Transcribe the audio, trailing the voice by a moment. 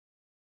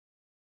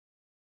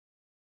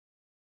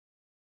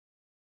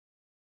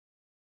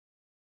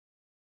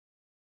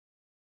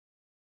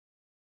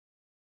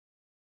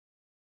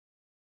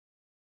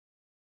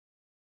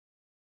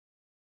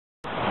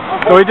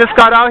So we just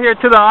got out here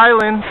to the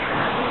island.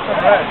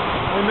 Alright,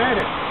 we made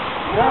it.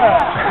 Yeah.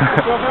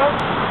 Feel good?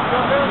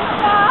 Feel good?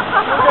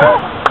 Feel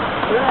good?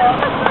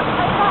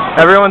 Yeah.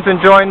 Everyone's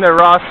enjoying their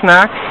raw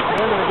snacks.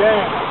 End of the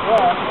game.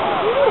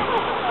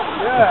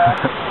 Yeah.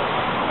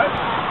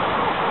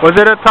 Was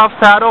it a tough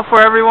paddle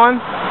for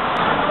everyone? Yeah,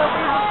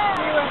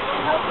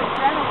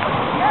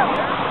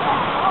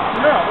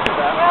 look at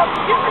that. Well,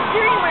 just the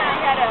steering wheel,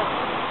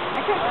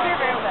 I couldn't steer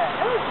very well.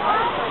 It was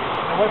fun.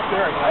 And what's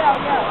steering? Yeah.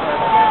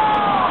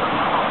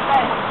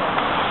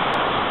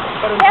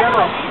 But in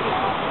general,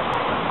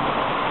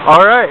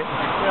 All right.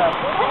 yeah.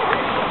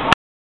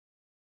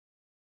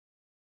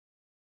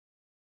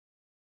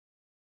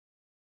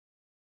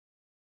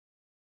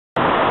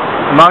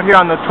 I'm out here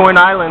on the Twin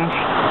Islands,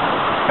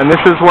 and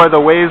this is where the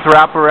waves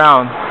wrap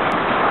around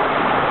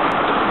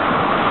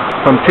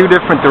from two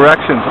different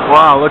directions.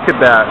 Wow, look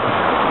at that.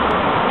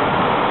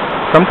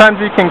 Sometimes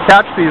you can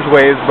catch these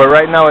waves, but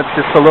right now it's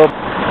just a little...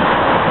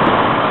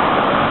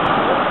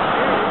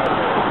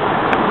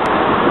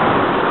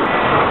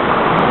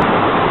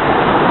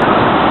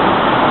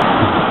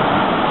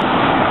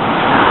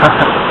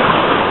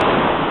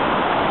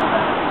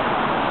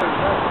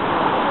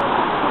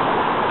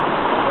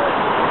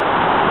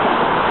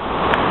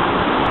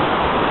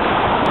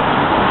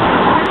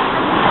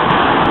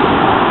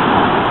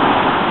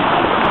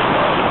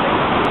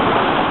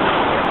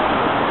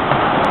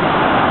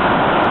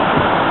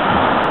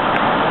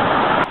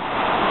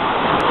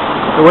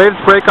 The waves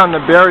break on the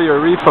barrier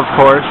reef, of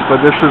course,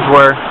 but this is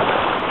where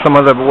some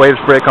of the waves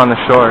break on the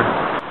shore.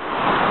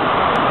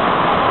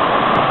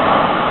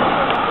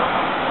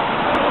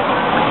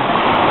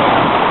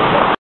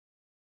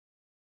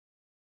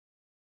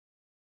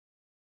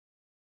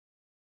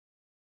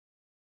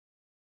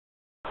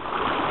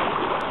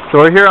 So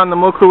we're here on the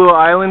Mokulua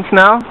Islands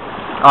now,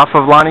 off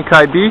of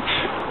Lanikai Beach.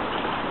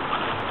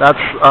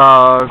 That's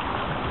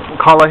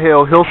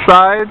Kalaheo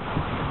Hillside.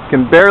 You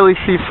can barely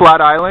see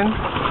Flat Island.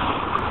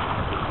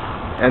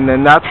 And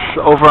then that's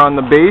over on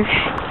the base.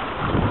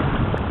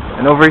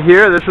 And over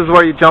here, this is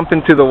where you jump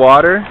into the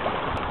water.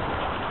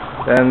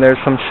 And there's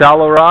some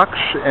shallow rocks,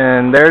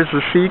 and there's the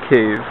sea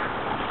cave.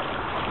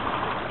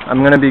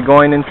 I'm going to be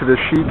going into the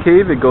sea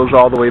cave. It goes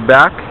all the way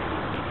back.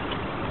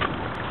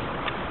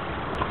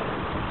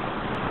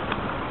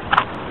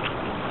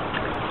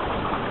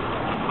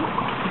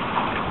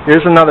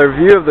 Here's another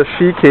view of the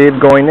sea cave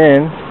going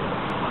in.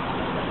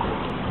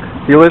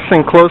 If you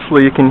listen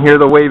closely, you can hear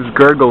the waves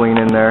gurgling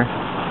in there.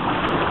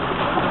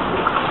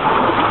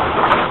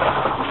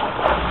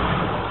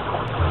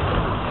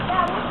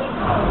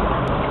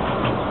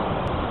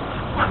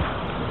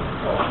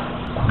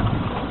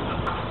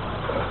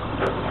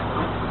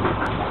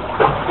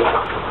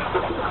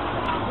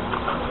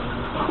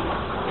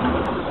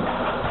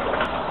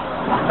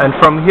 And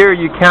from here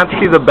you can't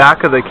see the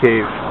back of the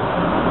cave.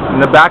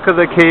 In the back of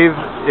the cave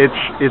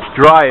it's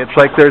dry. It's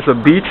like there's a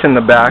beach in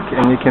the back,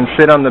 and you can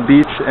sit on the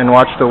beach and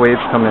watch the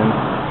waves come in.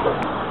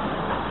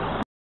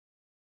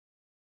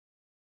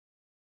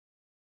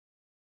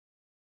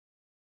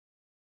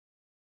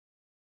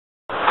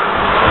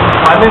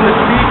 I'm in the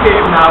sea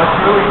cave now. It's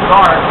really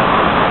dark,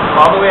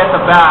 all the way at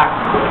the back,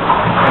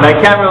 and I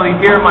can't really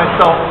hear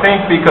myself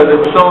think because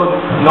it's so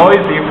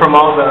noisy from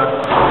all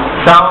the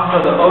sounds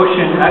of the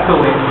ocean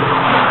echoing.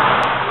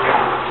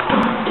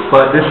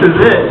 But this is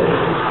it.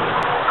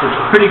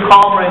 It's pretty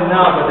calm right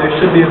now, but there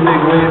should be a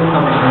big wave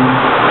coming in.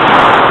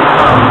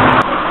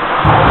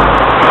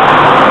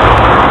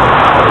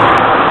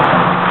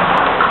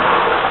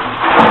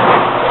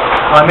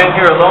 I'm in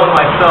here alone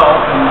myself,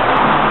 and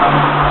I'm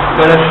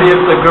going to see if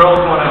the girls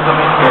want to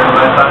come in here,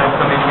 but I thought I'd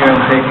come in here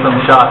and take some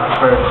shots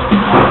first.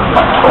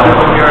 So I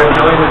hope you're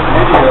enjoying this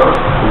video.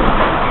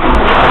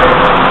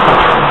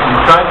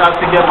 Try not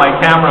to get my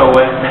camera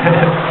wet.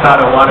 It's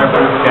not a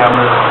waterproof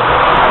camera.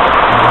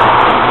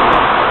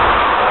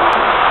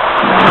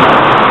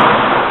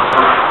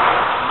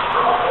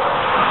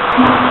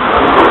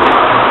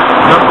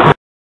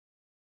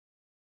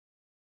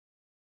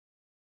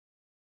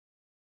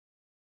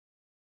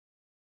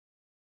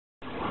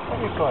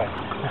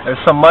 There's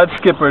some mud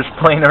skippers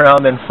playing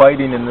around and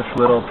fighting in this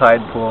little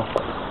tide pool.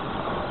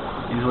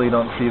 Usually you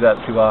don't see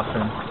that too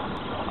often.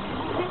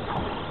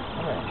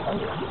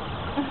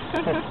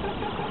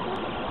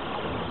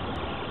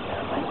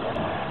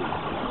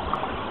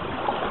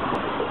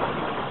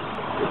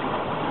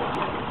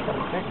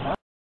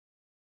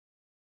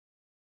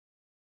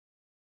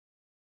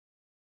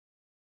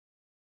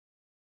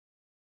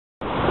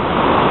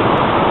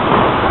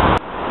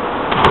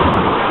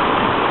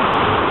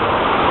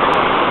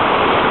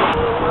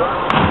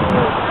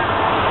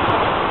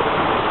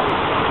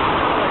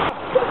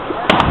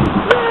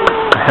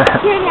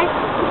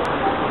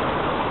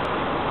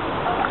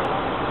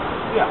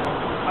 Yeah,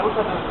 I was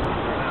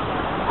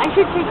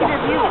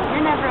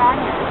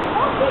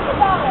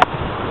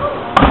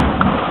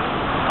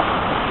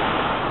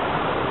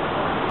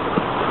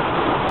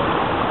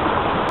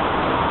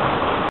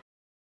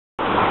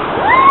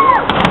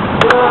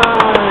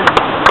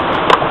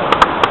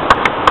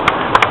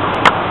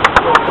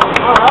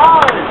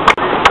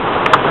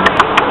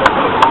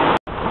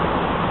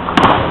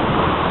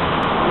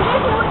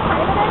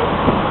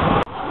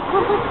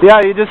Yeah,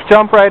 you just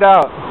jump right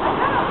out.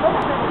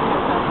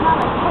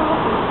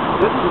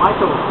 This is my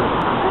coaster.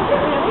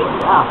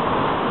 Yeah.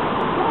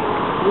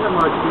 You have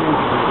more experience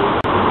than I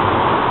do.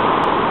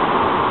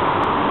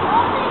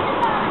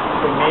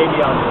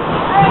 Maybe on this.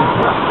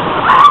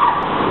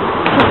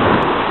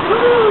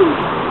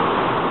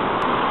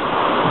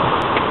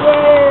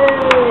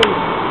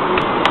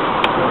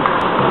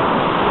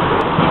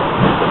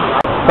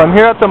 So I'm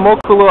here at the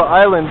Mokulua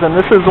Islands, and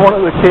this is one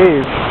of the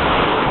caves.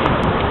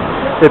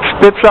 It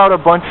spits out a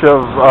bunch of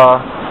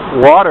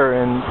water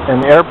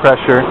and air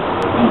pressure.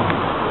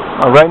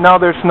 Right now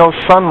there's no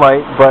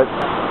sunlight, but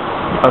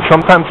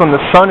sometimes when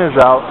the sun is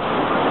out,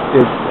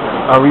 it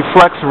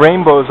reflects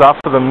rainbows off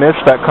of the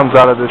mist that comes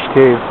out of this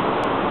cave.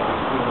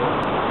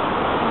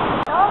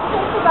 Don't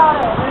think about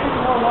it.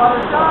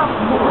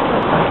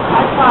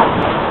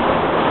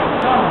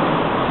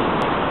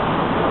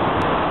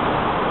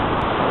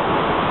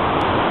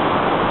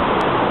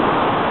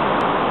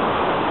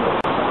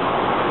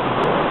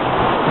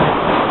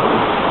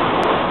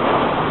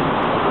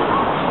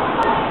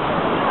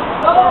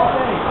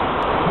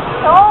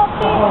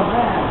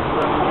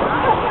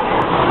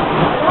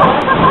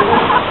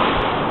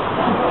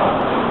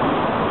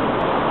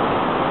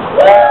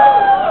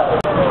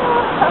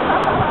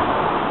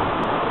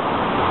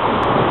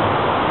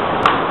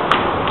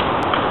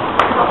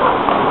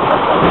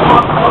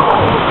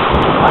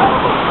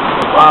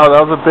 Wow,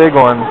 that was a big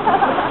one.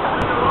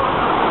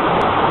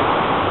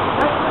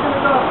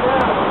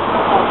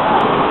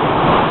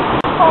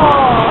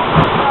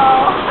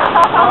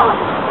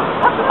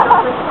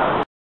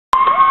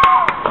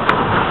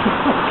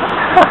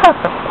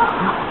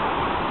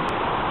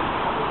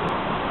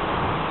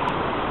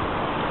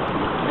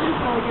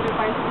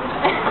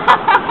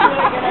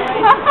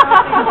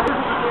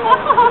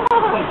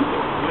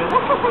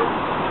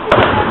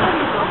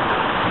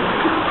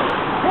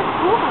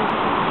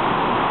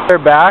 They're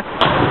back,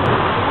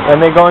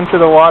 and they go into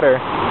the water.